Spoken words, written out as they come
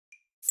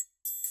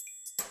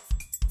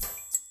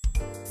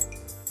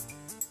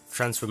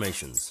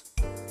Transformations.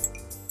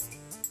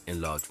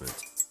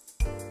 Enlargement.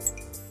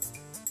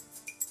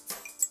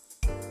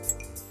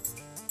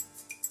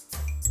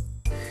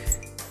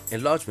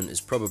 Enlargement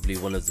is probably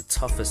one of the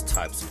toughest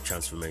types of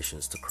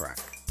transformations to crack.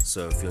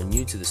 So if you're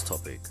new to this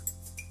topic,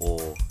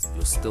 or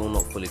you're still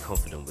not fully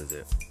confident with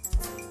it,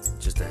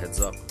 just a heads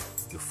up,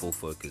 your full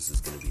focus is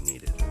going to be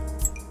needed.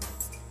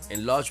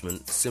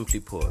 Enlargement,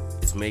 simply put,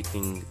 is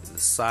making the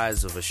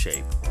size of a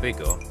shape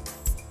bigger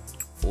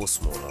or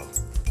smaller.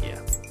 Yeah,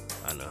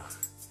 I know.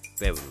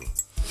 Bear with me.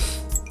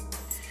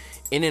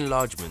 In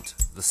enlargement,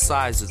 the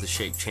size of the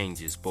shape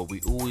changes, but we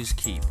always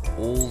keep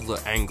all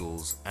the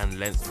angles and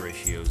length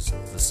ratios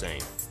the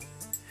same.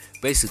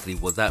 Basically,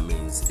 what that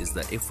means is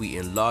that if we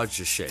enlarge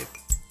the shape,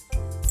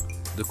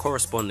 the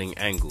corresponding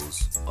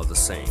angles are the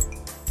same.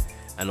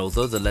 And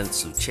although the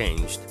lengths have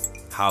changed,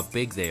 how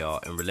big they are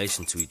in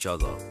relation to each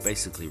other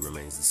basically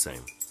remains the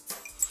same.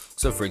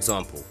 So for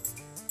example,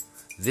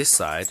 this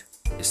side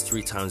is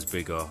 3 times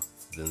bigger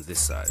than this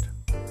side.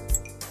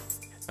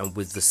 And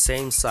with the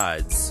same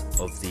sides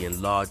of the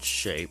enlarged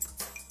shape,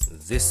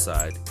 this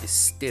side is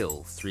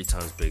still 3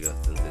 times bigger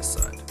than this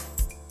side.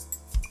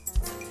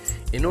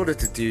 In order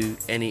to do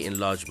any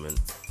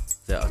enlargement,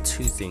 there are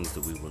 2 things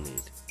that we will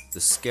need: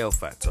 the scale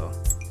factor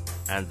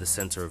and the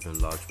center of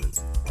enlargement.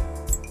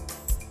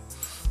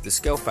 The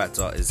scale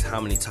factor is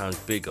how many times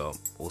bigger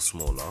or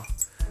smaller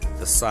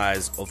the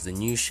size of the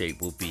new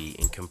shape will be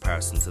in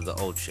comparison to the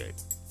old shape.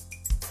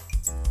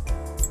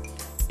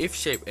 If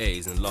shape A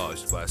is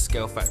enlarged by a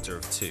scale factor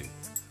of 2,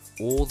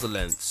 all the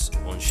lengths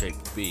on shape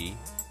B,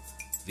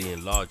 the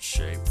enlarged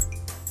shape,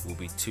 will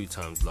be 2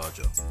 times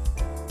larger.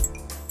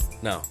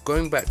 Now,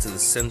 going back to the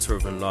center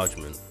of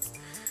enlargement,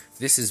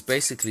 this is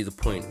basically the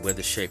point where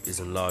the shape is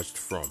enlarged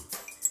from.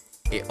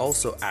 It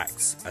also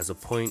acts as a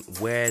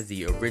point where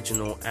the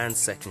original and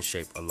second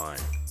shape align.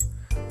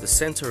 The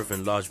center of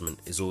enlargement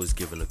is always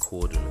given a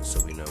coordinate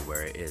so we know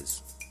where it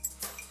is.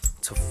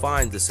 To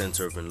find the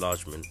center of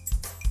enlargement,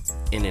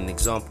 in an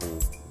example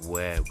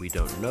where we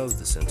don't know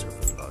the center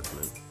of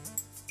enlargement,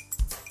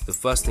 the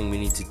first thing we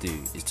need to do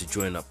is to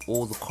join up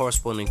all the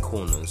corresponding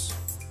corners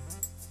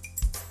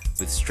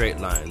with straight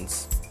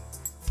lines,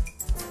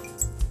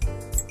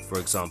 for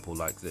example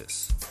like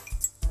this.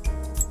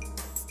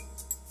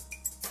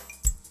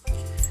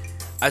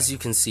 As you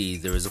can see,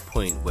 there is a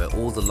point where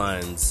all the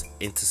lines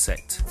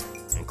intersect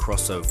and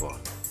cross over,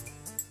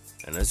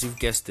 and as you've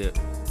guessed it,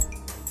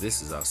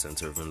 this is our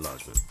center of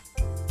enlargement.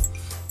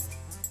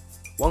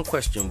 One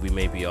question we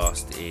may be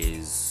asked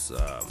is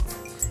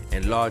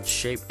enlarge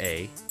shape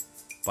A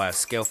by a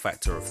scale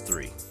factor of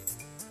 3.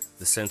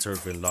 The center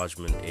of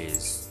enlargement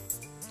is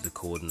the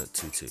coordinate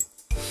 2, 2.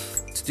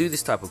 To do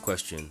this type of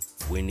question,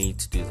 we need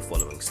to do the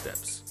following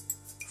steps.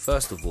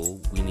 First of all,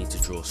 we need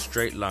to draw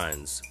straight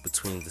lines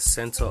between the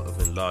center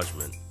of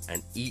enlargement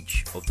and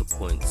each of the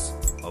points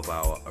of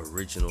our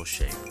original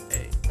shape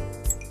A.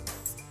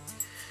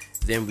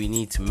 Then we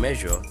need to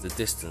measure the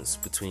distance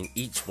between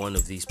each one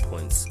of these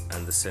points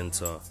and the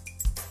center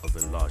of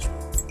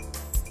enlargement.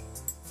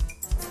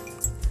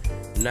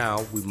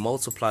 Now we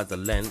multiply the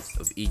length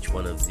of each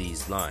one of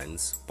these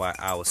lines by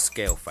our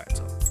scale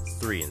factor,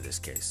 3 in this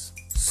case.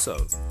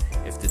 So,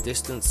 if the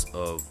distance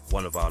of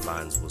one of our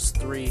lines was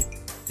 3,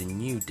 the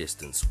new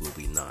distance will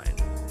be 9.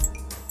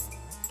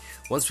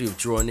 Once we've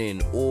drawn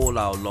in all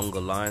our longer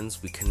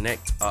lines, we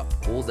connect up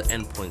all the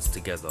endpoints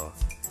together,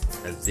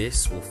 and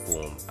this will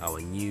form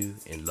our new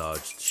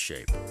enlarged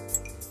shape,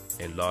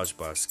 enlarged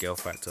by a scale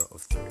factor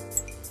of 3.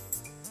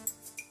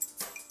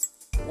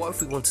 What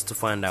if we wanted to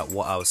find out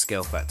what our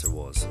scale factor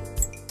was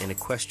in a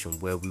question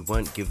where we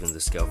weren't given the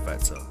scale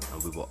factor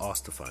and we were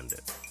asked to find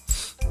it?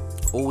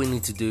 All we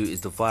need to do is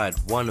divide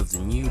one of the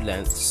new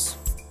lengths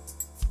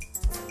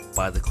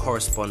by the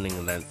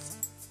corresponding length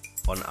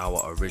on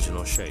our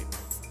original shape.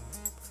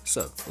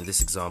 So, in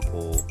this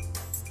example,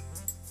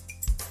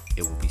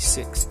 it will be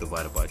 6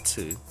 divided by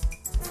 2.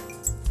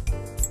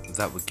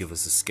 That would give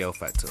us a scale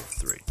factor of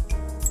 3.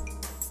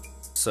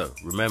 So,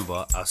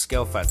 remember, our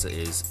scale factor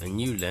is a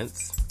new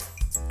length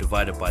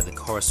divided by the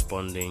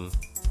corresponding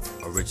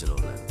original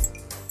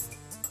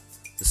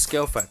length. The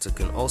scale factor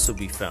can also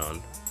be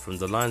found from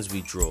the lines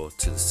we draw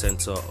to the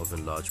center of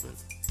enlargement.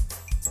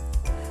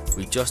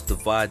 We just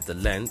divide the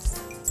length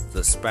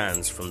that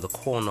spans from the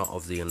corner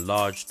of the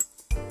enlarged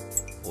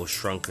or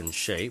shrunken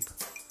shape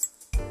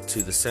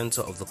to the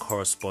center of the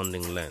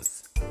corresponding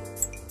length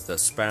that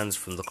spans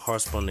from the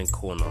corresponding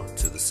corner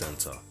to the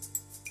center.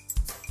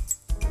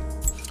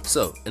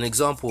 So, an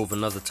example of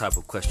another type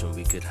of question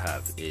we could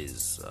have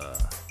is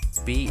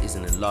B is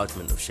an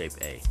enlargement of shape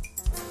A.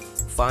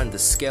 Find the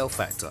scale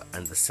factor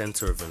and the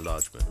center of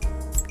enlargement.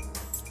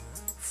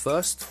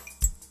 First,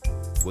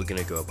 we're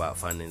going to go about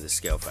finding the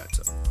scale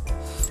factor.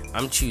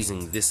 I'm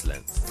choosing this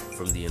length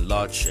from the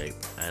enlarged shape,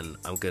 and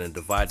I'm going to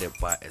divide it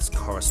by its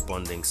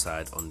corresponding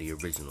side on the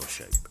original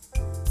shape.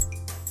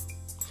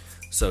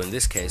 So in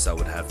this case, I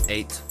would have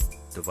 8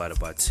 divided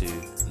by 2,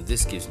 and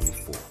this gives me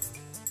 4.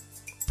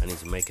 I need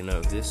to make a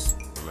note of this,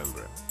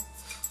 remember it.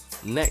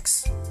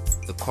 Next,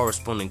 the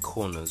corresponding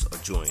corners are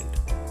joined.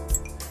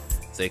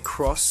 they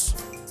cross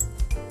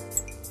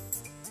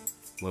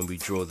when we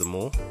draw them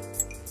all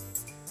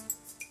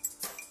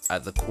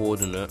at the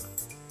coordinate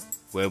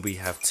where we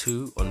have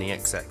 2 on the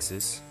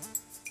x-axis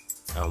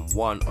and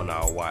 1 on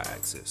our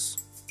y-axis.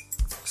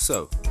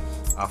 So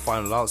our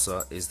final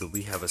answer is that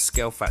we have a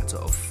scale factor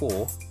of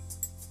 4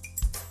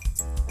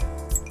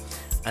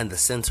 and the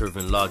center of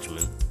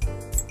enlargement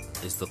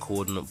is the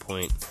coordinate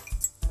point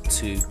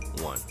 2,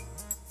 1.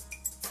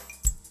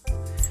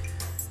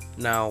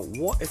 Now,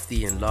 what if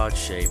the enlarged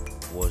shape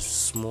was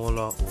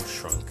smaller or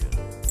shrunken?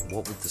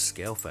 What would the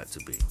scale factor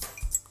be?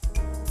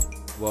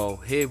 Well,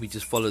 here we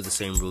just follow the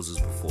same rules as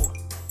before.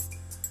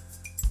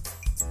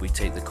 We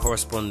take the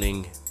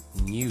corresponding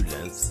new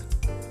length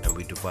and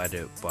we divide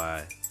it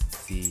by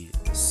the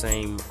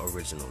same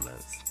original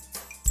length.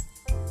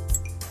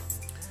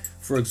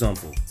 For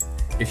example,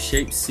 if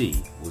shape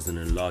C was an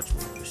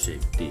enlargement of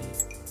shape D,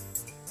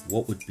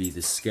 what would be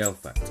the scale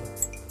factor?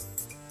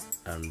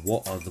 And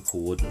what are the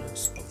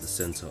coordinates of the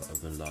center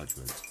of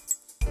enlargement?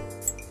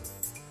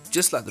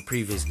 Just like the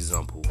previous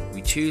example,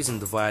 we choose and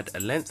divide a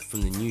length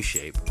from the new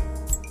shape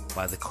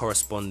by the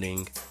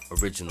corresponding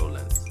original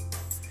length.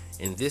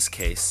 In this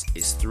case,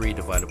 it's 3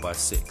 divided by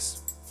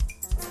 6.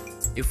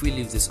 If we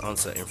leave this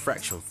answer in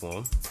fraction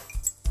form,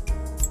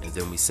 and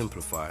then we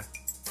simplify,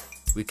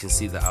 we can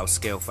see that our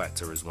scale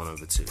factor is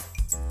 1/2.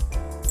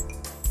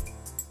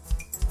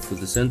 For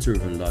the center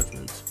of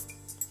enlargement,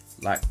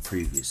 like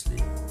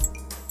previously,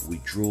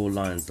 we draw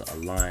lines that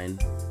align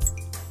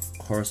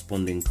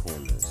corresponding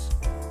corners.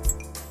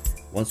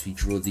 Once we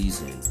draw these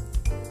in,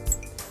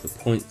 the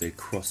point they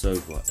cross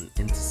over and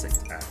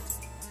intersect at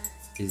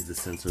is the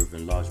center of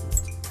enlargement.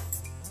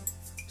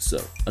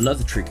 So,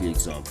 another tricky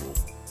example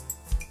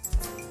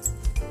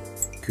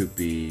could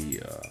be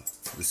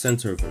the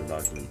center of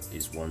enlargement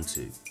is 1,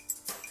 2.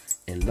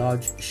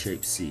 Enlarge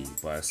shape C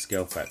by a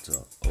scale factor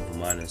of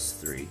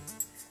 -3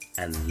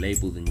 and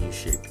label the new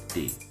shape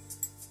D.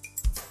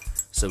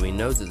 So we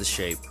know that the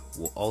shape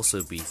will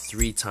also be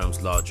 3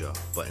 times larger,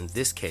 but in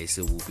this case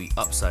it will be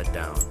upside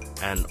down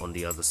and on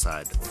the other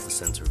side of the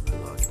center of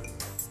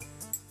enlargement.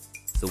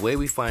 The way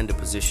we find a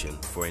position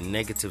for a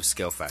negative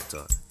scale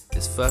factor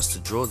is first to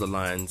draw the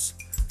lines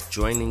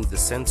joining the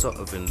center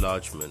of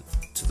enlargement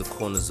to the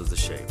corners of the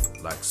shape,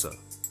 like so.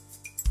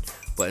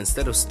 But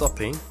instead of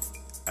stopping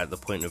at the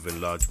point of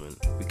enlargement,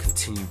 we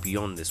continue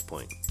beyond this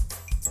point.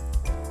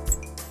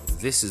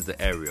 This is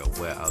the area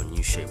where our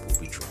new shape will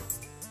be drawn.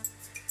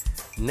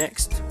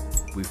 Next,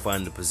 we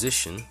find the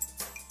position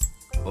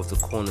of the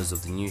corners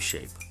of the new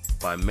shape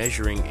by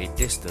measuring a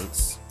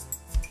distance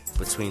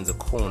between the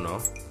corner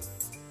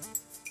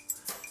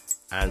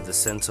and the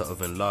center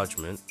of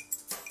enlargement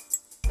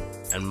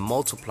and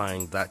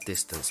multiplying that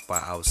distance by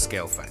our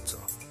scale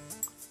factor,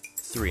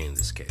 3 in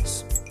this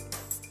case.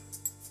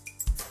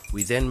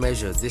 We then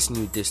measure this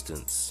new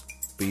distance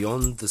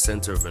beyond the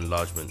center of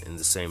enlargement in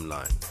the same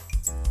line.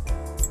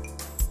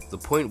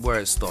 The point where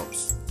it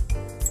stops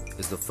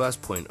is the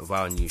first point of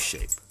our new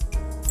shape.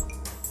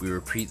 We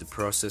repeat the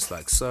process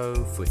like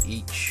so for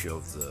each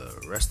of the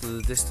rest of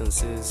the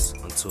distances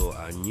until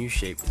our new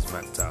shape is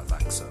mapped out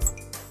like so.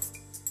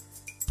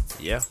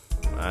 Yeah,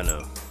 I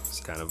know,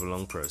 it's kind of a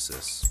long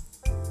process.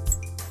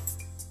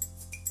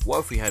 What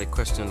if we had a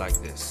question like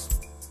this?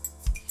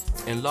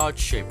 Enlarge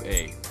shape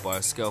A by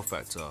a scale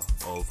factor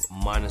of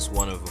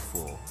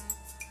 -1/4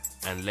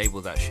 and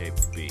label that shape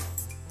B.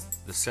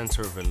 The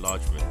center of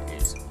enlargement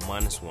is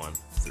 -1,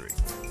 3.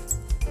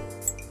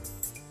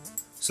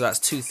 So that's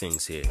 2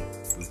 things here.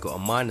 We've got a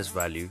minus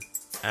value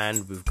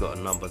and we've got a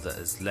number that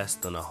is less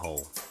than a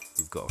whole.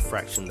 We've got a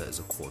fraction that is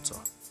a quarter.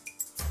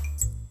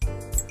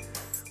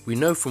 We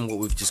know from what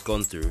we've just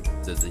gone through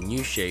that the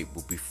new shape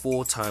will be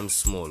 4 times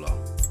smaller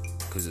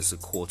because it's a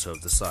quarter of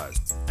the size,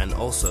 and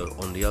also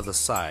on the other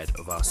side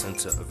of our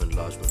center of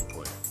enlargement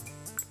point.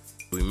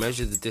 We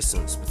measure the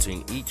distance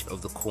between each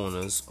of the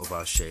corners of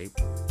our shape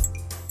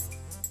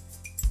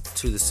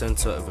to the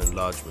center of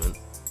enlargement,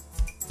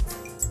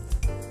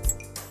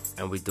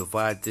 and we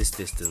divide this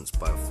distance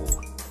by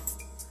 4.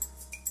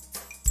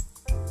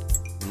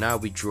 Now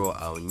we draw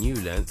our new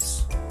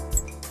lengths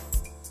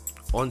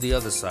on the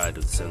other side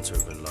of the center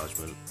of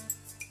enlargement,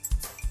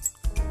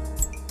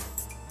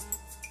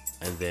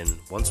 and then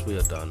once we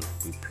are done,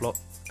 we plot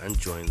and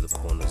join the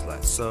corners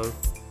like so,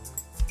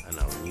 and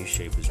our new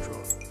shape is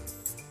drawn.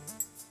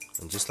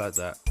 And just like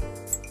that,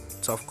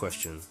 tough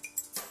question,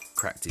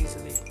 cracked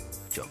easily,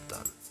 job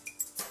done.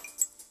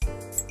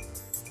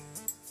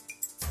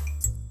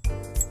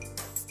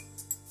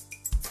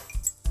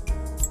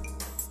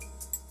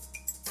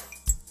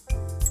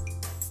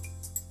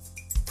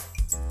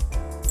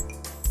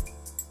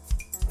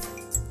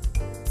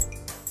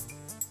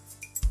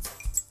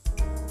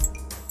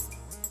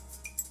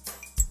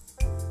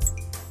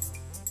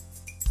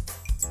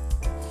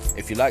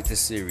 If you like this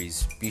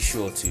series, be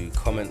sure to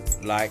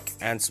comment, like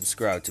and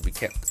subscribe to be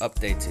kept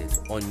updated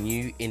on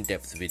new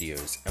in-depth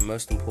videos, and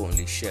most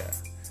importantly share.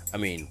 I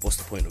mean, what's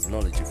the point of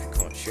knowledge if you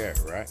can't share it,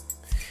 right?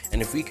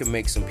 And if we can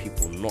make some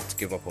people not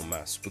give up on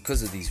maths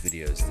because of these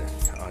videos,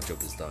 then our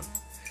job is done.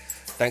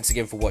 Thanks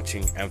again for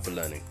watching and for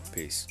learning.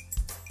 Peace.